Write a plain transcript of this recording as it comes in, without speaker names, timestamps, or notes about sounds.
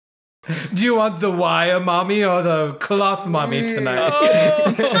Do you want the wire mommy or the cloth mommy tonight?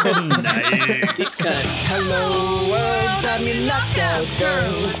 Oh, nice. Deep cut. Hello world, I'm your knockout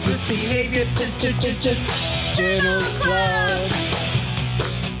girls. Misbehavior, Journal Club.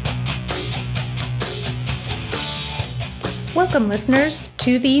 Welcome, listeners,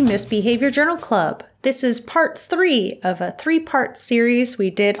 to the Misbehavior Journal Club. This is part 3 of a 3-part series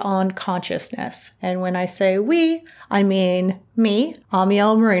we did on consciousness. And when I say we, I mean me,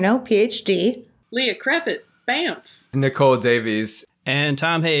 Amiel Moreno, PhD. Leah Crepit, Banff. Nicole Davies. And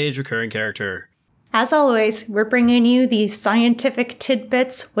Tom Hayes, recurring character. As always, we're bringing you these scientific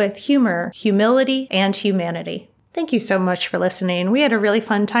tidbits with humor, humility, and humanity. Thank you so much for listening. We had a really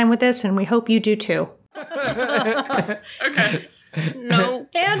fun time with this, and we hope you do too. Okay. No.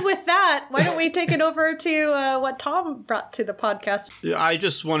 And with that, why don't we take it over to what Tom brought to the podcast? I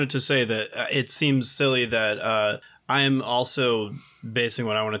just wanted to say that it seems silly that I am also basing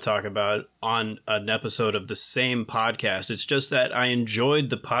what I want to talk about on an episode of the same podcast. It's just that I enjoyed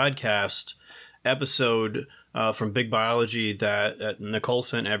the podcast episode from Big Biology that Nicole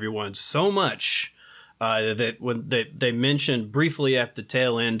sent everyone so much that when they mentioned briefly at the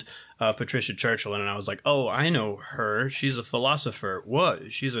tail end Patricia Churchill, and I was like, oh, I know her. She's a philosopher.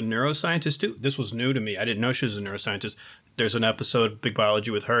 What? She's a neuroscientist too? This was new to me. I didn't know she was a neuroscientist. There's an episode of Big Biology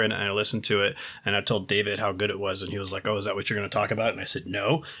with her, and I listened to it, and I told David how good it was, and he was like, oh, is that what you're going to talk about? And I said,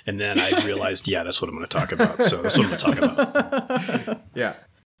 no. And then I realized, yeah, that's what I'm going to talk about. So that's what I'm going to talk about. Yeah.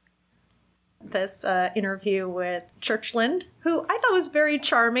 This interview with Churchland, who I thought was very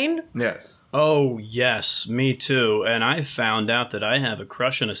charming. Yes. Oh, yes, me too. And I found out that I have a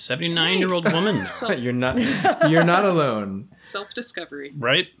crush on a 79-year-old woman now. You're not alone. Self-discovery.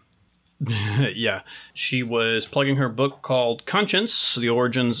 Right? Yeah. She was plugging her book called Conscience, The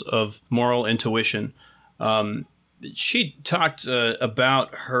Origins of Moral Intuition. She talked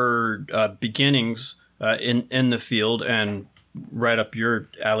about her beginnings in the field, and right up your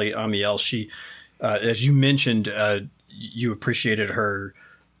alley, Amiel. She, as you mentioned, you appreciated her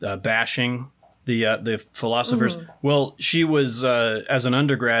bashing the philosophers. Mm-hmm. Well, she was, as an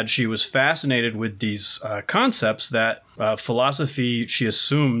undergrad, she was fascinated with these concepts that philosophy, she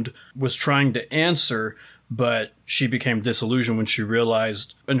assumed, was trying to answer, but she became disillusioned when she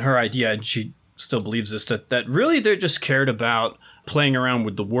realized in her idea, and she still believes this, that really they just cared about playing around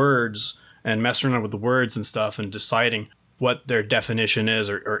with the words and messing around with the words and stuff and deciding what their definition is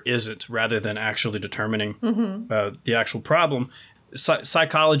or isn't, rather than actually determining the actual problem.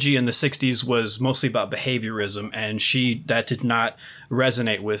 Psychology in the 60s was mostly about behaviorism, and that did not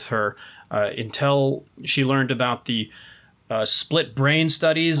resonate with her until she learned about the split brain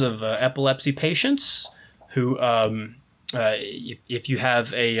studies of epilepsy patients who, if you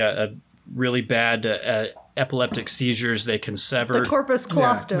have a really bad epileptic seizures, they can sever the corpus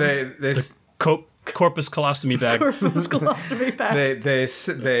callosum. Yeah, corpus colostomy bag. Corpus colostomy bag.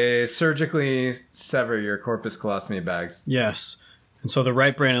 They surgically sever your corpus colostomy bags. Yes. And so the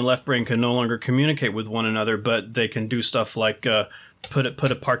right brain and left brain can no longer communicate with one another, but they can do stuff like put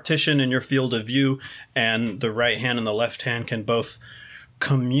a partition in your field of view, and the right hand and the left hand can both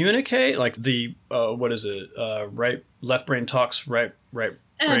communicate. Like the left brain talks, right brain.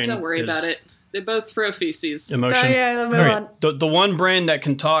 Don't worry about it. They both throw feces. Emotion. Oh, yeah, move on. The one brain that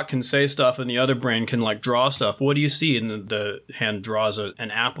can talk can say stuff, and the other brain can like draw stuff. What do you see? And the hand draws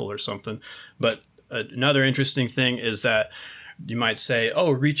an apple or something. But another interesting thing is that you might say,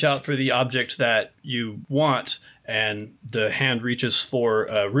 oh, reach out for the object that you want, and the hand reaches for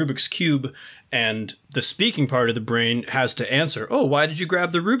a Rubik's Cube, and the speaking part of the brain has to answer, oh, why did you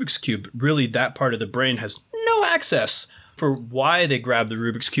grab the Rubik's Cube? Really, that part of the brain has no access for why they grabbed the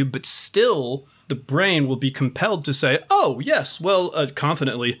Rubik's Cube, but still the brain will be compelled to say, oh, yes, well,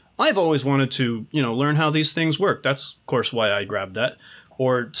 confidently, I've always wanted to, learn how these things work. That's, of course, why I grabbed that.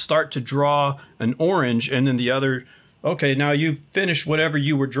 Or start to draw an orange, and then the other, okay, now you've finished whatever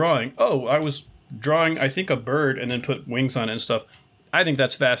you were drawing. Oh, I was drawing, I think, a bird, and then put wings on it and stuff. I think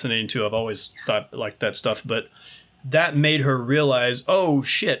that's fascinating, too. I've always thought like that stuff, but that made her realize, oh,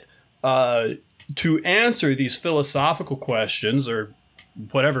 shit, to answer these philosophical questions, or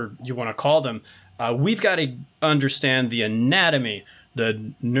whatever you want to call them, we've got to understand the anatomy,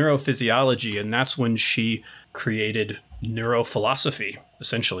 the neurophysiology, and that's when she created neurophilosophy,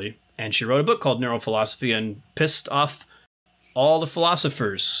 essentially. And she wrote a book called Neurophilosophy and pissed off all the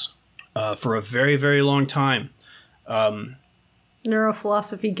philosophers for a very, very long time.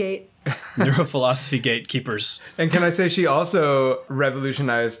 Neurophilosophy gate. Neurophilosophy gatekeepers. And can I say she also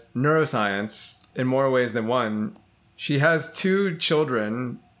revolutionized neuroscience in more ways than one. She has 2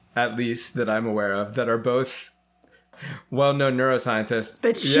 children, at least, that I'm aware of, that are both well-known neuroscientist.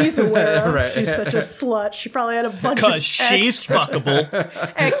 That she's aware of. Right. She's such a slut. She probably had a bunch of Because she's fuckable.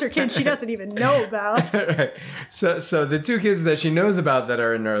 extra kids she doesn't even know about. Right. So the two kids that she knows about that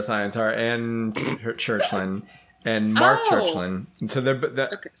are in neuroscience are Anne Churchland and Mark Churchland. And so they're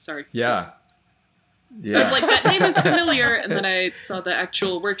Okay, sorry. yeah. I was like, that name is familiar, and then I saw the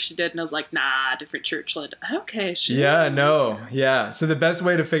actual work she did, and I was like, nah, different Churchland. Okay, she. Yeah, no, yeah. So the best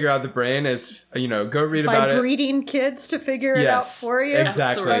way to figure out the brain is, go read By about it. breeding kids to figure it out for you.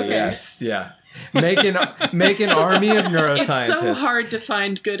 Exactly. Outsourcing. Yes. Yeah. Make an army of neuroscientists. It's so hard to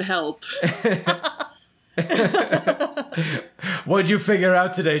find good help. What'd you figure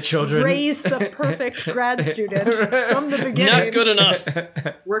out today, children? Raise the perfect grad student from the beginning. Not good enough.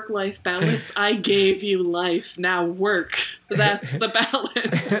 Work-life balance. I gave you life. Now work. That's the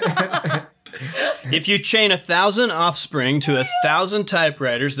balance. If you chain 1,000 offspring to 1,000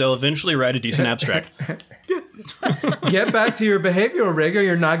 typewriters, they'll eventually write a decent abstract. Get back to your behavioral rig or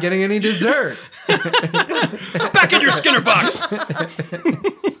you're not getting any dessert. Back in your Skinner box!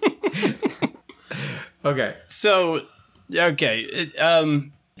 Okay. So, okay.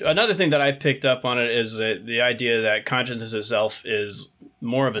 Another thing that I picked up on it is the idea that consciousness itself is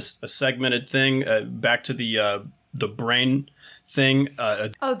more of a segmented thing. Back to the brain thing.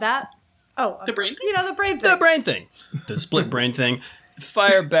 The brain thing? The brain thing. The brain thing. The split brain thing.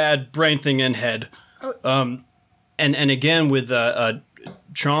 Fire bad, brain thing in head. And again, with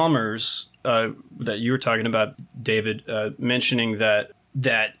Chalmers, that you were talking about, David, mentioning that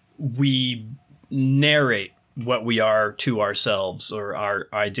we narrate what we are to ourselves, or our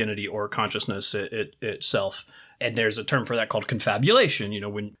identity or consciousness itself. And there's a term for that called confabulation,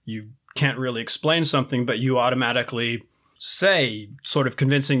 when you can't really explain something, but you automatically say, sort of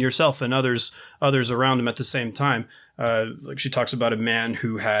convincing yourself and others around him at the same time. Like she talks about a man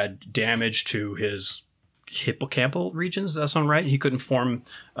who had damage to his hippocampal regions. Does that sound right? He couldn't form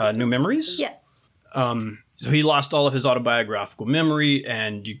new memories? Yes. So he lost all of his autobiographical memory,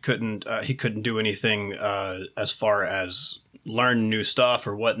 and he couldn't do anything as far as learn new stuff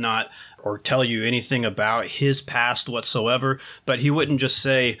or whatnot, or tell you anything about his past whatsoever. But he wouldn't just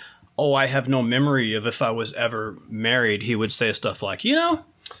say, "Oh, I have no memory of if I was ever married." He would say stuff like,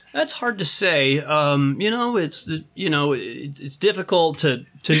 "That's hard to say. It's difficult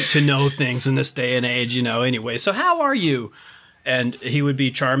to know things in this day and age. Anyway. So how are you?" And he would be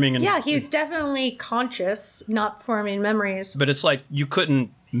charming. And yeah, he was definitely conscious, not forming memories. But it's like you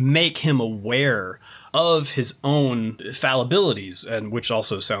couldn't make him aware of his own fallibilities, and which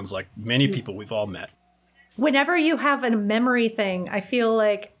also sounds like many people we've all met. Whenever you have a memory thing, I feel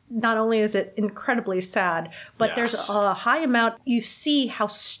like not only is it incredibly sad, but there's a high amount. You see how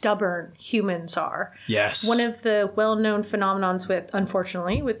stubborn humans are. Yes. One of the well-known phenomenons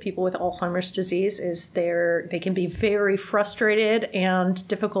unfortunately, with people with Alzheimer's disease is they can be very frustrated and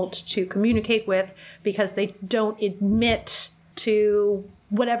difficult to communicate with because they don't admit to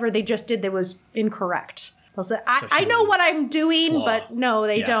whatever they just did that was incorrect. They'll say, I know what I'm doing, flaw. but no,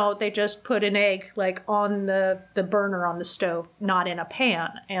 they don't. They just put an egg on the burner on the stove, not in a pan.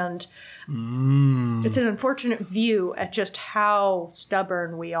 And it's an unfortunate view at just how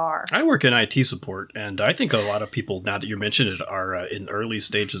stubborn we are. I work in IT support, and I think a lot of people, now that you mention it, are in early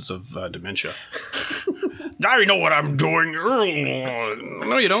stages of dementia. I know what I'm doing.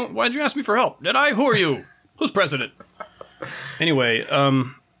 No, you don't. Why'd you ask me for help? Did I? Who are you? Who's president? Anyway,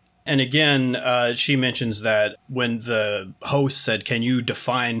 and again, she mentions that when the host said, "Can you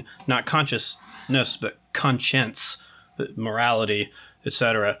define not consciousness, but conscience, morality,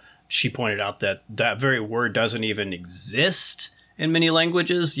 etc.?" She pointed out that very word doesn't even exist in many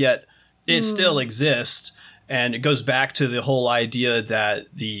languages, yet it still exists. And it goes back to the whole idea that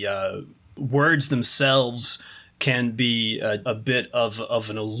the words themselves can be a bit of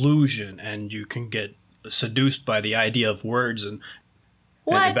an illusion, and you can get seduced by the idea of words. And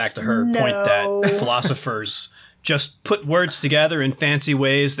back to her point that philosophers just put words together in fancy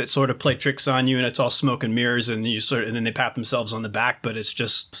ways that sort of play tricks on you, and it's all smoke and mirrors, and and then they pat themselves on the back, but it's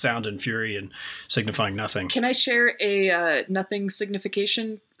just sound and fury and signifying nothing. Can I share a nothing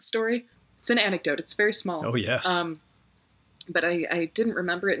signification story? It's an anecdote. It's very small. Oh, yes. But I didn't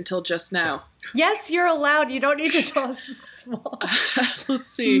remember it until just now. Yes, you're allowed. You don't need to tell us it's small. Let's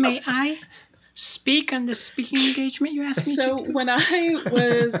see. May I speak on this speaking engagement you asked me to? So when I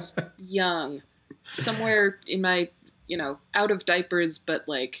was young, somewhere in my, out of diapers, but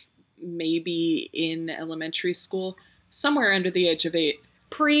maybe in elementary school, somewhere under the age of 8.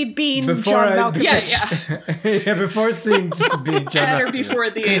 Pre-being John Malkovich. Yeah. Before seeing being John At or Malkovich. before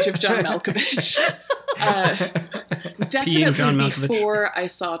the age of John Malkovich. Definitely John Malkovich. before I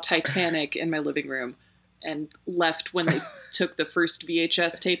saw Titanic in my living room. and left when they took the first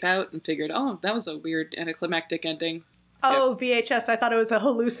VHS tape out and figured, oh, that was a weird anticlimactic ending. Oh, VHS. I thought it was a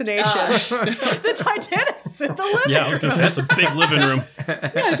hallucination. The Titanic's in the living room. Yeah, I was going to say, that's a big living room.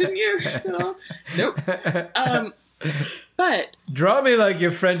 Yeah, didn't you? No. Nope. But Draw me like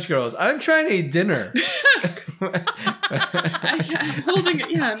your French girls. I'm trying to eat dinner.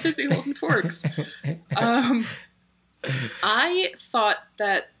 I'm busy holding forks. I thought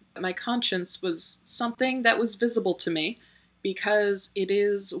that my conscience was something that was visible to me because it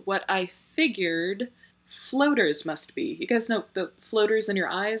is what I figured floaters must be. You guys know the floaters in your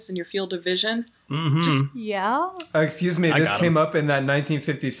eyes and your field of vision? Mm-hmm. Yeah. Excuse me, I this got came up in that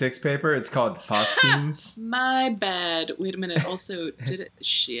 1956 paper. It's called Phosphines. My bad. Wait a minute. Also, did it?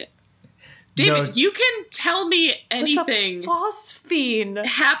 Shit. David, No. you can tell me anything That's a phosphine.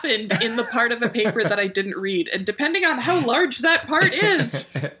 happened in the part of a paper that I didn't read, and depending on how large that part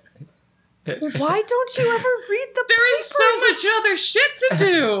is, Why don't you ever read the there is so papers? much other shit to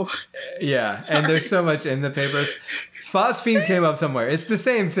do. Yeah, and there's so much in the papers. Phosphines came up somewhere. It's the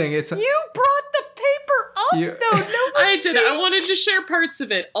same thing. It's You brought the paper up, You- though. Nobody I did. I thinks- wanted to share parts of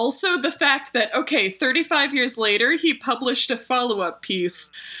it. Also, the fact that, 35 years later, he published a follow-up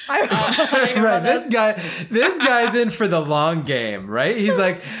piece. right. This guy's in for the long game, right? He's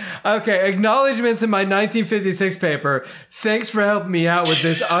like, okay, acknowledgments in my 1956 paper. Thanks for helping me out with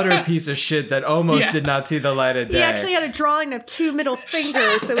this utter piece of shit that almost Yeah. did not see the light of day. He actually had a drawing of 2 middle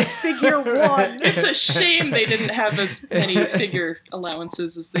fingers that was figure 1. It's a shame they didn't have as many figure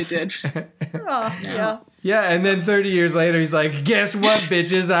allowances as they did. Oh, yeah. Yeah, and then 30 years later, he's like, guess what,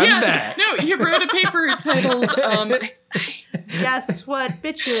 bitches? I'm back. No, he wrote a paper titled, Guess what,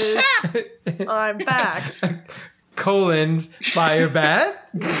 bitches? I'm back. Colon, fire bat?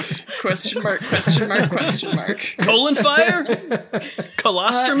 question mark, question mark, question mark. Colon fire?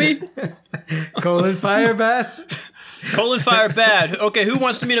 Colostomy? Colon, fire bat? Colon fire bad. Okay, who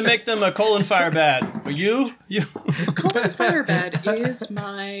wants me to make them a colon fire bad? You? You? Colin Firebad is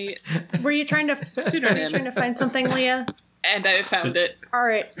my, Were you trying to find something, Leah? and I found it. All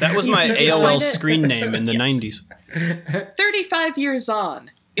right. That was my You find AOL it? screen name in the 90s. 35 years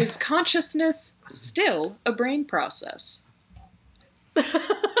on, is consciousness still a brain process?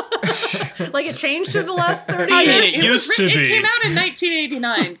 Like it changed in the last 30 I years? mean, it used to It be. came out in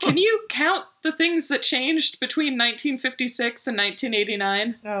 1989. Can you count the things that changed between 1956 and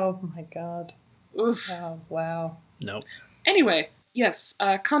 1989? Oh my god. Oof. Oh, wow. Nope. Anyway, yes,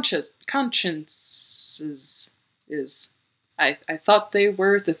 consciences is. I thought they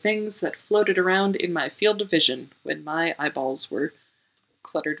were the things that floated around in my field of vision when my eyeballs were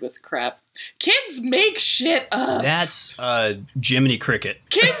cluttered with crap. Kids make shit up. That's Jiminy Cricket.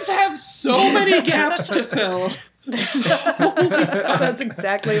 Kids have so many gaps to fill. That's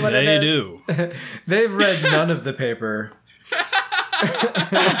exactly what it They is. do. They've read none of the paper.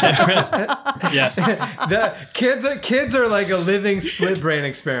 Yes. The kids are like a living split brain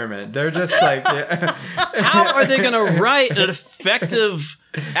experiment. They're just like, yeah. How are they going to write an effective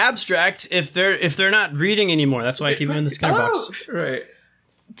abstract if they're not reading anymore? That's why I keep them in the Skinner box. Right.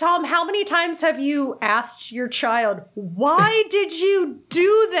 Tom, how many times have you asked your child, why did you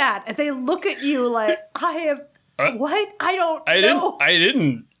do that? And they look at you like, I have, what? I don't know. I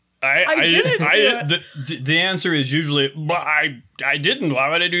didn't. didn't The answer is usually, well, I didn't. Why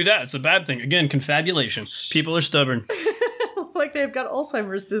would I do that? It's a bad thing. Again, confabulation. People are stubborn. Like they've got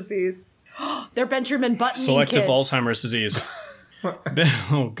Alzheimer's disease. They're Benjamin Button Selective kids. Alzheimer's disease.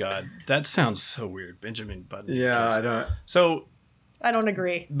 Oh, God. That sounds so weird. Benjamin Button. Yeah, kids. I don't. So, I don't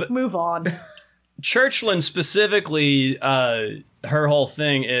agree. Move on. Churchland specifically, her whole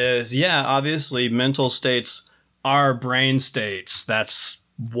thing is, yeah, obviously mental states are brain states. That's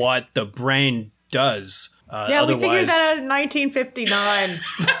what the brain does. Yeah, we figured that out in 1959.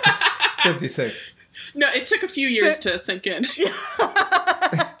 56. No, it took a few years to sink in.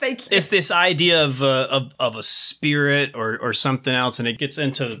 Thank you. It's this idea of a spirit or something else, and it gets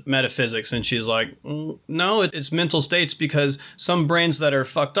into metaphysics, and she's like, no, it's mental states, because some brains that are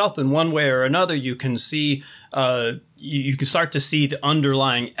fucked up in one way or another, you can see, you can start to see the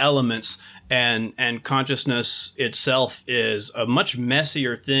underlying elements, and consciousness itself is a much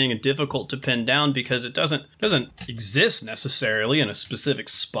messier thing and difficult to pin down because it doesn't exist necessarily in a specific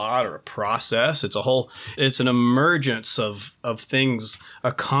spot or a process. It's an emergence of things,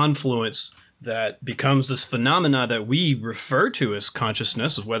 a confluence that becomes this phenomena that we refer to as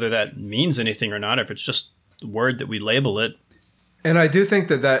consciousness, whether that means anything or not, or if it's just the word that we label it. And I do think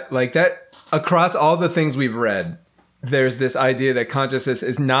that across all the things we've read, there's this idea that consciousness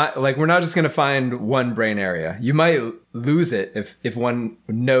is not like, we're not just going to find one brain area. You might lose it if one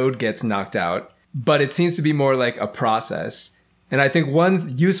node gets knocked out, but it seems to be more like a process. And I think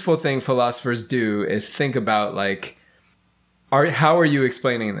one useful thing philosophers do is think about like, how are you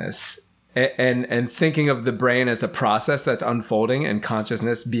explaining this? And thinking of the brain as a process that's unfolding, and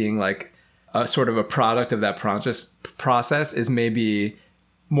consciousness being like a sort of a product of that process is maybe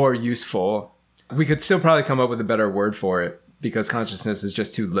more useful. We could still probably come up with a better word for it because consciousness is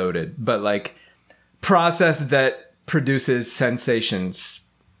just too loaded, but like process that produces sensations.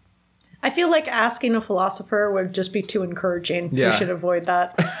 I feel like asking a philosopher would just be too encouraging. Yeah. We should avoid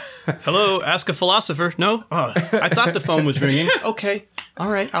that. Hello, ask a philosopher. No? Oh, I thought the phone was ringing. Okay. All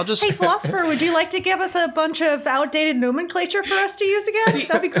right. I'll just... Hey, philosopher, would you like to give us a bunch of outdated nomenclature for us to use again?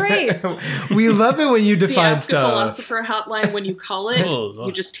 That'd be great. We love it when you The define Ask a stuff. Philosopher hotline, when you call it, Oh,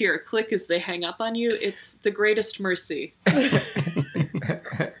 you just hear a click as they hang up on you. It's the greatest mercy.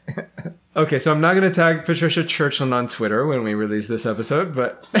 Okay, so I'm not going to tag Patricia Churchland on Twitter when we release this episode,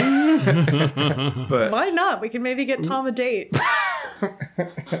 but Why not? We can maybe get Tom a date.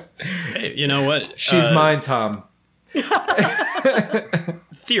 Hey, you know what? she's mine, Tom.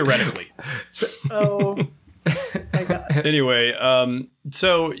 Theoretically. Oh, my God. Anyway,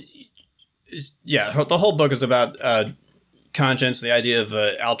 so yeah, the whole book is about conscience, the idea of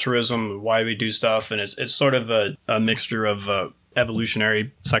altruism, why we do stuff, and it's sort of a mixture of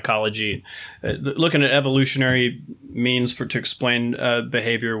evolutionary psychology, looking at evolutionary means to explain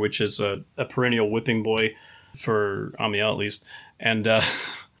behavior, which is a perennial whipping boy for Amiel at least, and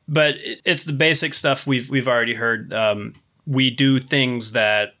but it's the basic stuff we've already heard. We do things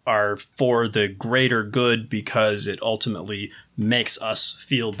that are for the greater good because it ultimately makes us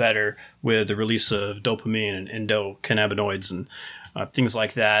feel better with the release of dopamine and endocannabinoids and things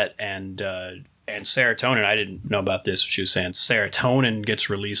like that. And serotonin, I didn't know about this. She was saying serotonin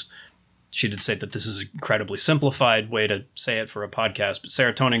gets released. She did say that this is an incredibly simplified way to say it for a podcast, but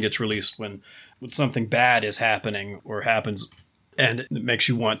serotonin gets released when something bad is happening or happens, and it makes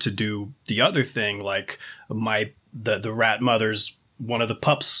you want to do the other thing, like the rat mother's one of the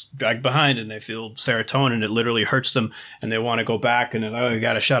pups dragged behind and they feel serotonin. It literally hurts them and they want to go back and then, oh, you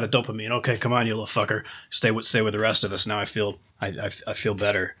got a shot of dopamine. Okay, come on, you little fucker. Stay with the rest of us. Now I feel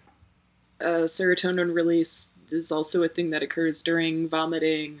better. Serotonin release is also a thing that occurs during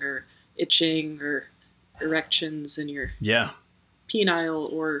vomiting or itching or erections in your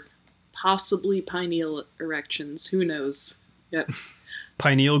penile or possibly pineal erections. Who knows? Yep.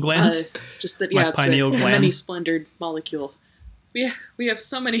 Pineal gland? Just that, My yeah, pineal it's a glands. many-splendored molecule. We have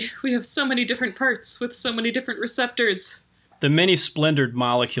so many different parts with so many different receptors. The many splendored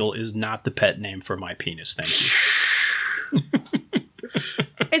molecule is not the pet name for my penis. Thank you.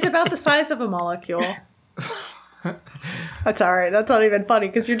 It's about the size of a molecule. That's all right. That's not even funny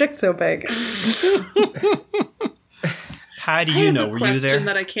because your dick's so big. How do you know? I have a Were you there? question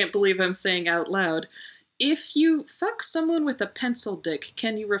that I can't believe I'm saying out loud. If you fuck someone with a pencil dick,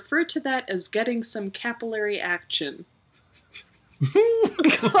 can you refer to that as getting some capillary action?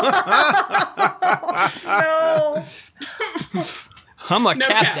 No. I'm a No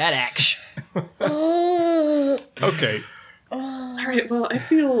cap cap. that action. Oh. Okay. All right, well, I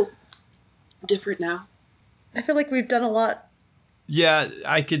feel different now. I feel like we've done a lot. Yeah,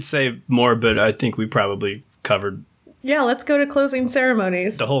 I could say more, but I think we probably covered Yeah, let's go to closing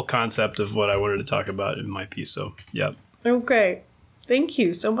ceremonies. the whole concept of what I wanted to talk about in my piece. So, yeah. Okay. Thank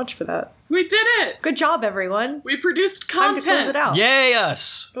you so much for that. We did it! Good job, everyone. We produced Time to close content! it out. Yay,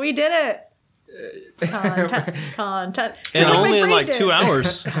 us! We did it. Content. And Just like my only in brain like did. 2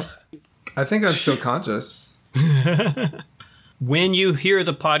 hours. I think I'm still conscious. When you hear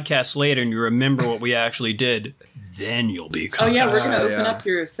the podcast later and you remember what we actually did, then you'll be Oh yeah, we're conscious. gonna open yeah. up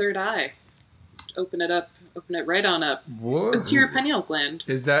your third eye. Open it right on up. What? It's your pineal gland.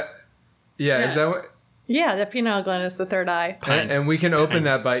 Is that? Yeah, is Yeah. that what? Yeah, the pineal gland is the third eye. And we can open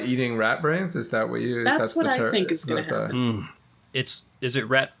that by eating rat brains. Is that what you? That's what the I think is gonna happen. Is it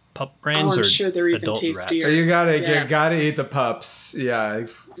rat pup brains I'm or sure they're even adult tastier. rats? So you gotta Yeah. gotta eat the pups. Yeah,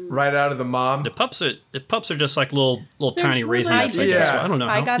 right out of the mom. The pups are just like little tiny more raisin like- nuts, I Yeah. guess. I don't know.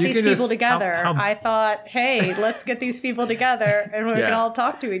 I got You these can people just- together. how- I thought, hey, let's get these people together and we can Yeah. all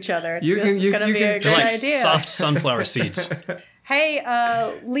talk to each other. You this can- is you- going to you be can- a They're great like idea. soft sunflower seeds. Hey,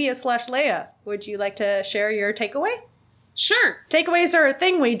 Leah/Leia, would you like to share your takeaway? Sure. Takeaways are a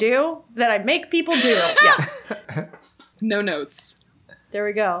thing we do that I make people do. Yeah, No notes. there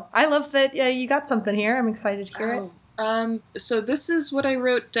we go. I love that you got something here. I'm excited to hear it. So this is what I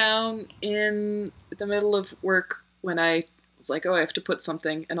wrote down in the middle of work when I was like, oh, I have to put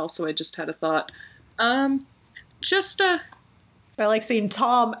something, and also I just had a thought. I like seeing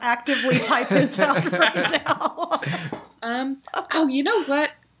Tom actively type his out right now. Oh, you know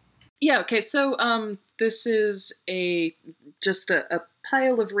what? Yeah, okay, so this is just a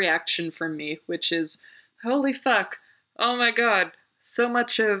pile of reaction from me, which is, holy fuck, oh my god, so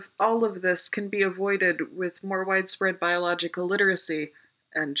much of all of this can be avoided with more widespread biological literacy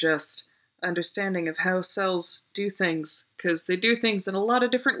and just understanding of how cells do things, because they do things in a lot of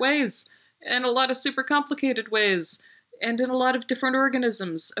different ways, and a lot of super complicated ways, and in a lot of different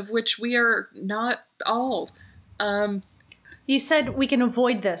organisms, of which we are not all. You said we can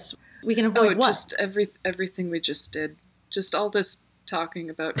avoid this. We can avoid what? Just everything we just did. Just all this talking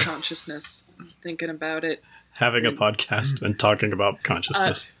about consciousness, thinking about it. Having a podcast and talking about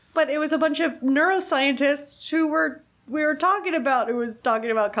consciousness. But it was a bunch of neuroscientists who we were talking about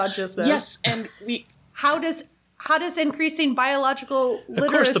consciousness. Yes, and how does increasing biological literacy...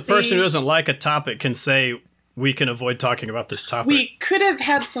 Of course, the person who doesn't like a topic can say we can avoid talking about this topic. We could have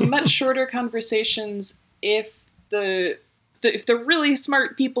had some much shorter conversations if the really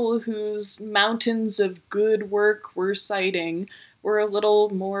smart people whose mountains of good work we're citing were a little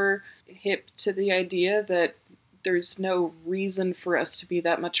more hip to the idea that there's no reason for us to be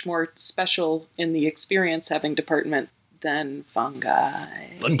that much more special in the experience-having department than fungi.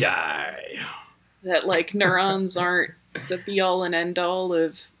 That, like, neurons aren't the be-all and end-all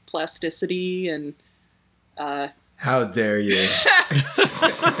of plasticity and... How dare you?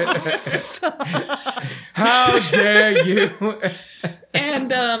 How dare you?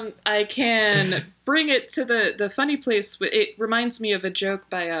 And I can bring it to the funny place. It reminds me of a joke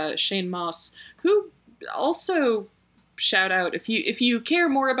by Shane Moss, who also, shout out, if you care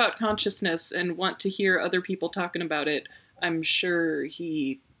more about consciousness and want to hear other people talking about it, I'm sure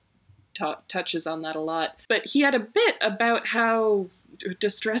he touches on that a lot. But he had a bit about how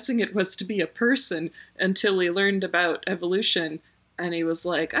distressing it was to be a person until he learned about evolution, and he was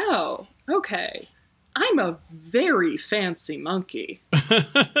like, oh, okay, I'm a very fancy monkey.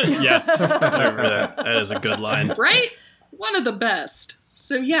 Yeah, I remember that. That is a good line. Right? One of the best.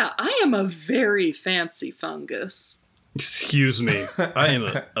 So yeah, I am a very fancy fungus. Excuse me, I am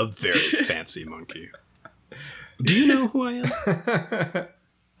a very fancy monkey. Do you know who I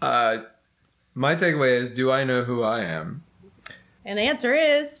am? My takeaway is, do I know who I am? And the answer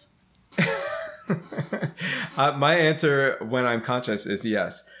is... My answer when I'm conscious is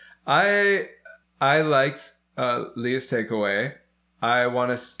yes. I liked Leah's takeaway. I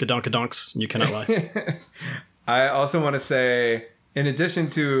want to... Gadonks, you cannot lie. I also want to say, in addition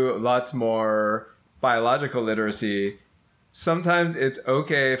to lots more biological literacy, sometimes it's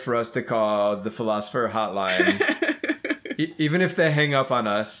okay for us to call the philosopher hotline, even if they hang up on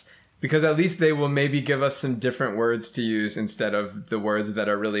us, because at least they will maybe give us some different words to use instead of the words that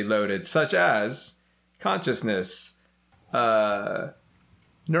are really loaded, such as consciousness, neuroscience,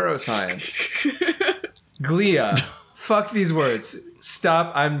 glia. Fuck these words.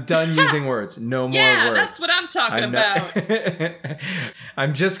 Stop. I'm done using words. No more words. Yeah, that's what I'm talking about.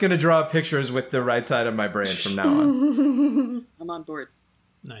 I'm just going to draw pictures with the right side of my brain from now on. I'm on board.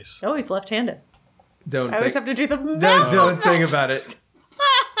 Nice. Oh, he's left-handed. I Don't always have to do the... don't think about it.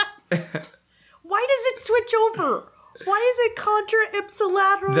 Why does it switch over? Why is it contra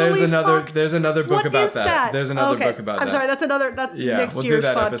ipsilaterally There's fucked? another book What about is that. There's another book about that. I'm sorry, that's next we'll do year's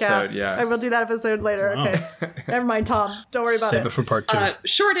that podcast. episode, yeah. I will do that episode later. Wow. Okay. Never mind, Tom. Don't worry about Save it for part 2.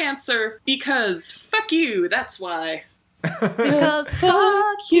 Short answer, because fuck you, that's why. Because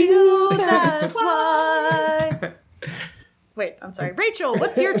fuck you, that's why. Wait, I'm sorry. Rachel,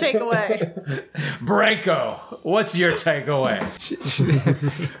 what's your takeaway? Branko, what's your takeaway?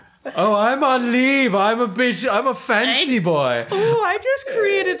 Oh, I'm on leave. I'm a fancy boy. Oh, I just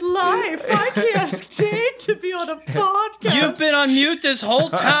created life. I can't date to be on a podcast. You've been on mute this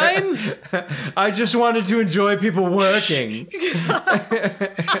whole time? I just wanted to enjoy people working.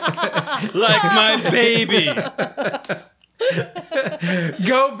 Like my baby.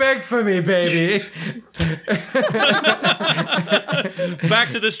 Go beg for me, baby. Back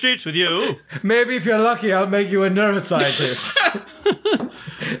to the streets with you. Maybe if you're lucky, I'll make you a neuroscientist.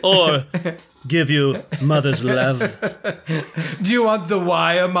 Or give you mother's love. Do you want the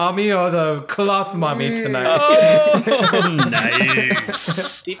wire mommy or the cloth mommy tonight? Oh,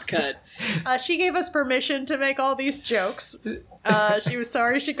 nice. Deep cut. She gave us permission to make all these jokes. She was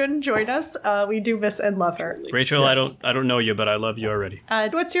sorry she couldn't join us. We do miss and love her. Rachel, yes. I don't know you, but I love you already.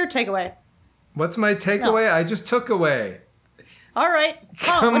 What's your takeaway? What's my takeaway? No. I just took away. All right.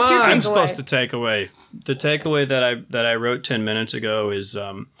 Come what's your on. takeaway? I'm supposed to take away. The takeaway that I wrote 10 minutes ago is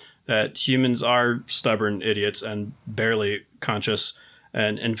that humans are stubborn idiots and barely conscious.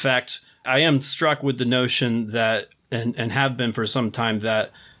 And in fact, I am struck with the notion that, and have been for some time,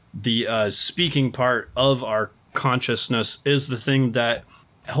 that the speaking part of our consciousness is the thing that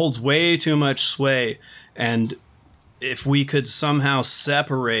holds way too much sway. And if we could somehow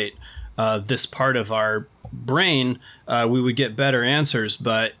separate this part of our brain, we would get better answers.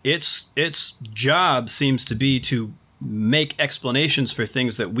 But its job seems to be to make explanations for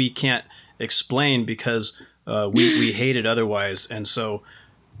things that we can't explain because we hate it otherwise. And so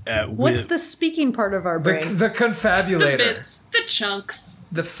what's the speaking part of our brain? The confabulator. The bits, the chunks,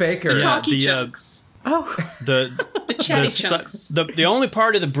 the faker. the talky chunks, the chatty chunks. The only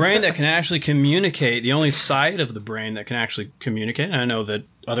part of the brain that can actually communicate, the only side of the brain that can actually communicate, and I know that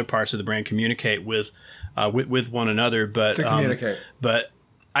other parts of the brain communicate with one another, but to communicate. But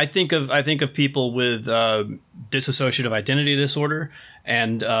I think of people with dissociative identity disorder,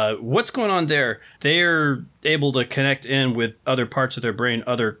 and what's going on there? They're able to connect in with other parts of their brain,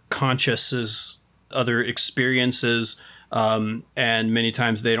 other consciouses, other experiences, and many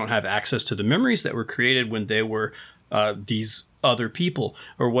times they don't have access to the memories that were created when they were these other people.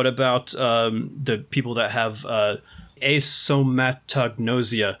 Or what about the people that have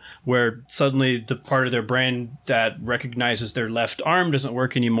asomatognosia, where suddenly the part of their brain that recognizes their left arm doesn't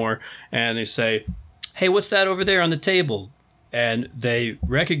work anymore, and they say, "Hey, what's that over there on the table?" And they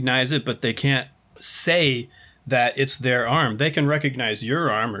recognize it, but they can't say that it's their arm. They can recognize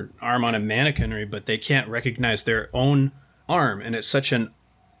your arm or arm on a mannequin, but they can't recognize their own arm, and it's such an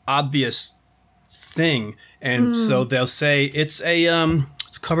obvious thing. And so they'll say it's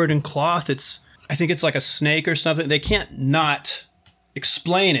it's covered in cloth. I think it's like a snake or something. They can't not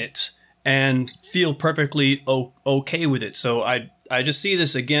explain it and feel perfectly okay with it. So I just see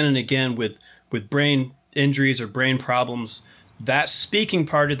this again and again with brain injuries or brain problems. That speaking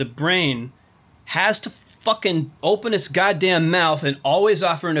part of the brain has to fucking open its goddamn mouth and always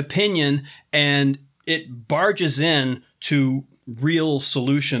offer an opinion, and it barges in to real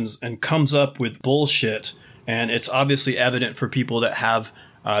solutions and comes up with bullshit. And it's obviously evident for people that have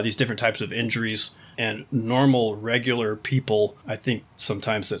these different types of injuries, and normal, regular people. I think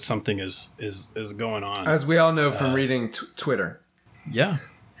sometimes that something is going on. As we all know from reading Twitter. Yeah.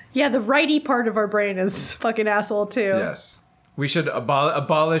 Yeah, the righty part of our brain is fucking asshole too. Yes. We should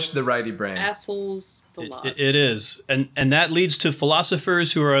abolish the righty brain. Assholes, the lot. It is. And that leads to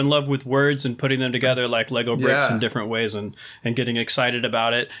philosophers who are in love with words and putting them together like Lego bricks in different ways and getting excited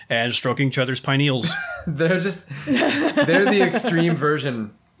about it and stroking each other's pineals. They're the extreme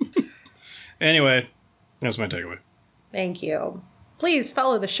version. Anyway, that's my takeaway. Thank you. Please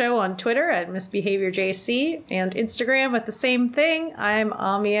follow the show on Twitter at MisBehaviorJC and Instagram at the same thing. I'm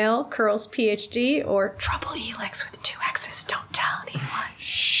Amiel Curls PhD, or Trouble Helix with 2 X's. Don't tell anyone.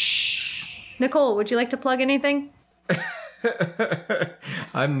 Shh. Nicole, would you like to plug anything?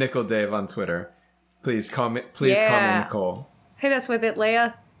 I'm Nickel Dave on Twitter. Please call me Nicole. Hit us with it,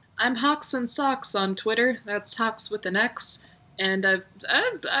 Leia. I'm Hawks and Socks on Twitter. That's Hawks with an X. And I've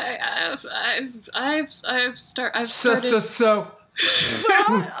started.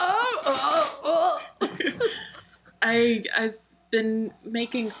 I've been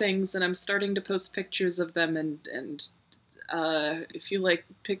making things, and I'm starting to post pictures of them. And if you like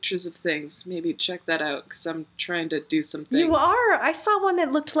pictures of things, maybe check that out, because I'm trying to do some things. You are. I saw one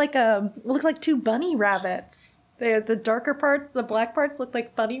that looked like 2 bunny rabbits. The darker parts, the black parts, looked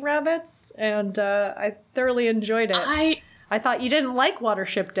like bunny rabbits, and I thoroughly enjoyed it. I thought you didn't like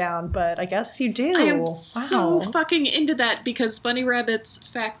Watership Down, but I guess you do. I am so fucking into that, because bunny rabbits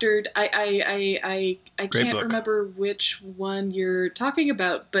factored. I can't remember which one you're talking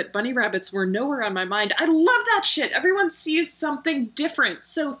about, but bunny rabbits were nowhere on my mind. I love that shit. Everyone sees something different,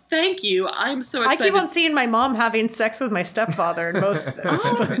 so thank you. I'm so excited. I keep on seeing my mom having sex with my stepfather in most of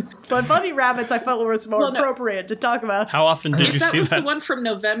this, but bunny rabbits I felt was more appropriate to talk about. How often did you see that? That was the one from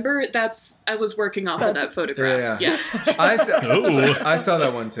November. I was working off of that photograph. Yeah. I saw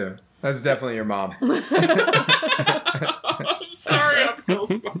that one too. That's definitely your mom. Sorry, I'm real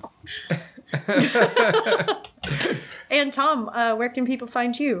small. And Tom, where can people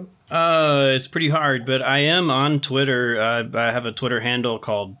find you? It's pretty hard, but I am on Twitter. I have a Twitter handle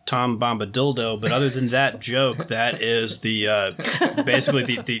called Tom Bombadildo, but other than that joke, that is the basically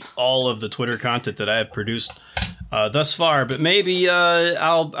the all of the Twitter content that I have produced thus far. But maybe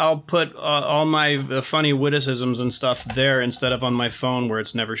I'll put all my funny witticisms and stuff there instead of on my phone, where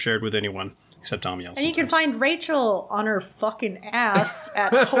it's never shared with anyone except Amiel. And you can find Rachel on her fucking ass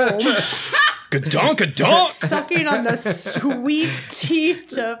at home. Gadonk. Sucking on the sweet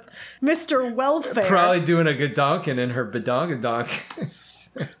teat of Mr. Welfare. Probably doing a gadonkin in her badongadonk.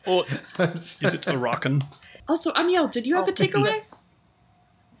 Oh, is it a rockin'? Also, Amiel, did you have a takeaway?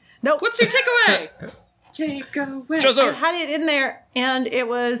 No. What's your takeaway? Takeaway. I had it in there, and it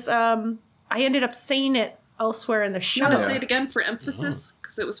was, I ended up saying it elsewhere in the show. You want to say it again for emphasis?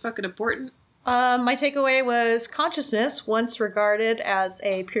 because it was fucking important. My takeaway was consciousness, once regarded as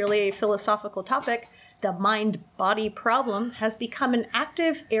a purely philosophical topic, the mind-body problem has become an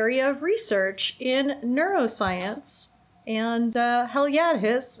active area of research in neuroscience. And hell yeah, it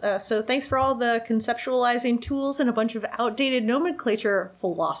is. So thanks for all the conceptualizing tools and a bunch of outdated nomenclature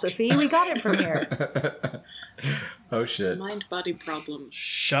philosophy. We got it from here. Oh, shit. Mind-body problem.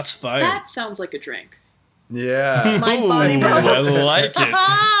 Shots fired. That sounds like a drink. Yeah. Mind-body I problem. like it.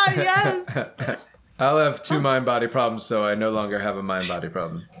 Ah, yes. I'll have 2 mind-body problems, so I no longer have a mind-body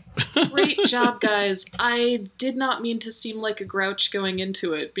problem. Great job, guys. I did not mean to seem like a grouch going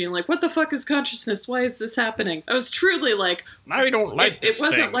into it, being like, what the fuck is consciousness? Why is this happening? I was truly like, I don't like it this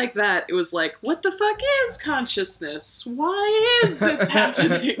wasn't thing. like that. It was like, what the fuck is consciousness? Why is this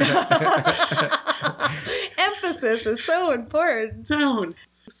happening? Emphasis is so important. Tone.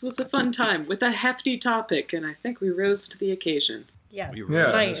 This was a fun time with a hefty topic, and I think we rose to the occasion. Yes. We Yeah.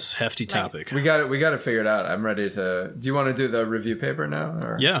 rose Nice. this hefty Nice. topic. We got it figured out. I'm ready to... Do you want to do the review paper now?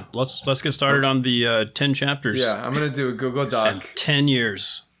 Or? Yeah, let's get started on the 10 chapters. Yeah, I'm going to do a Google And Doc. 10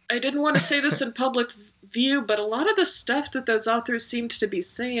 years. I didn't want to say this in public view, but a lot of the stuff that those authors seemed to be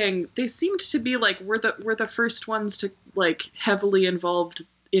saying, they seemed to be like, we're the first ones to like heavily involve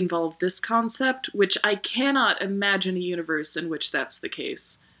this concept, which I cannot imagine a universe in which that's the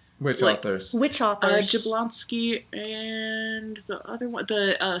case. Which like- authors? Which authors? Jablonski and the other one,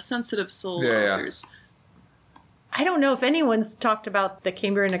 the Sensitive Soul Yeah. authors. I don't know if anyone's talked about the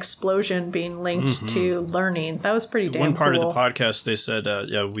Cambrian explosion being linked to learning. That was pretty damn One part cool. of the podcast, they said,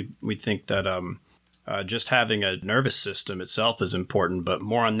 we think that just having a nervous system itself is important, but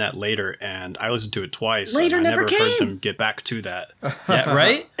more on that later. And I listened to it twice. Later and I never never heard came. them get back to that. Yeah,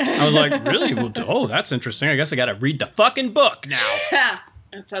 right? I was like, really? Well, oh, that's interesting. I guess I got to read the fucking book now. Ha!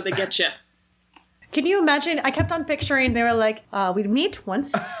 That's how they get you. Can you imagine? I kept on picturing they were like, we'd meet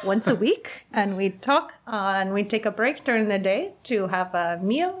once a week, and we'd talk, and we'd take a break during the day to have a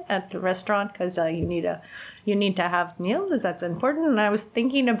meal at the restaurant because you need to have meals. That's important. And I was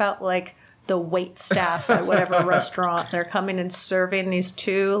thinking about like the wait staff at whatever restaurant. They're coming and serving these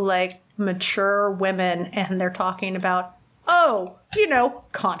 2 like mature women, and they're talking about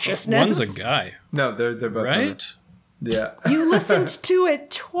consciousness. One's a guy, No, they're both women. right? Yeah. You listened to it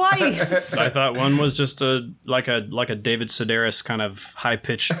twice. I thought one was just like a David Sedaris kind of high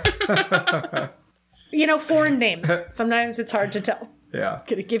pitched. Foreign names. Sometimes it's hard to tell. Yeah.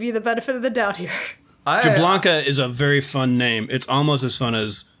 Gonna give you the benefit of the doubt here. Jablanca is a very fun name. It's almost as fun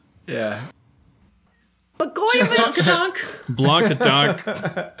as Yeah. Blagojevich! Donk. Blanca Donk.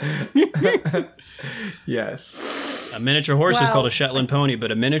 Yes. A miniature horse is Wow. called a Shetland pony,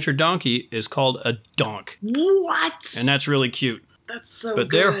 but a miniature donkey is called a donk. What? And that's really cute. That's so But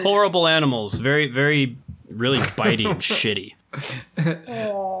good. they're horrible animals. Very, very, really bitey and shitty.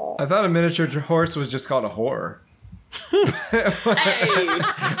 I thought a miniature horse was just called a whore. Hey,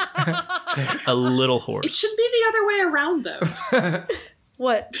 A little it horse. should be the other way around, though.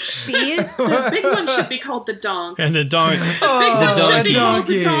 What? See? The big one should be called the donk. And the donk. Big one should be called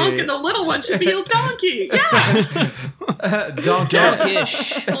the donkey. donk, and the little one should be a donkey. Yeah, Donkey.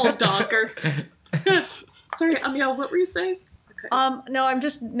 Donkish. old donker. Sorry, Amiel, what were you saying? Okay. No, I'm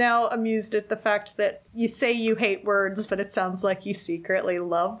just now amused at the fact that you say you hate words, but it sounds like you secretly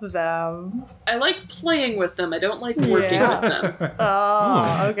love them. I like playing with them. I don't like working Yeah. with them.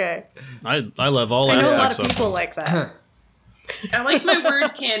 Oh, okay. I love all I know a lot aspects of of people like that. I like my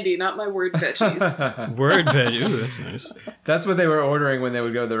word candy, not my word veggies. word veg. Ooh, that's nice. That's what they were ordering when they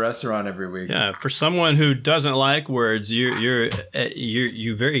would go to the restaurant every week. Yeah, for someone who doesn't like words, you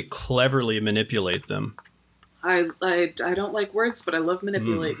very cleverly manipulate them. I don't like words, but I love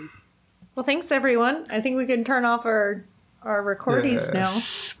manipulating. Well, thanks, everyone. I think we can turn off our recordings Yeah. now.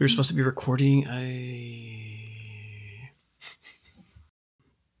 We were supposed to be recording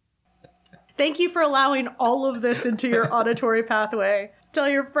Thank you for allowing all of this into your auditory pathway. Tell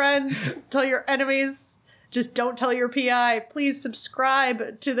your friends, tell your enemies. Just don't tell your PI. Please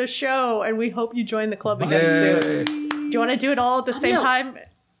subscribe to the show, and we hope you join the club again soon. Do you want to do it all at the same will. time?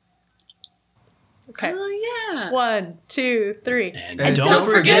 Okay. Oh, yeah. 1, 2, 3. And And don't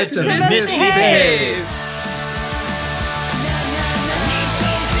forget to misbehave. misbehave.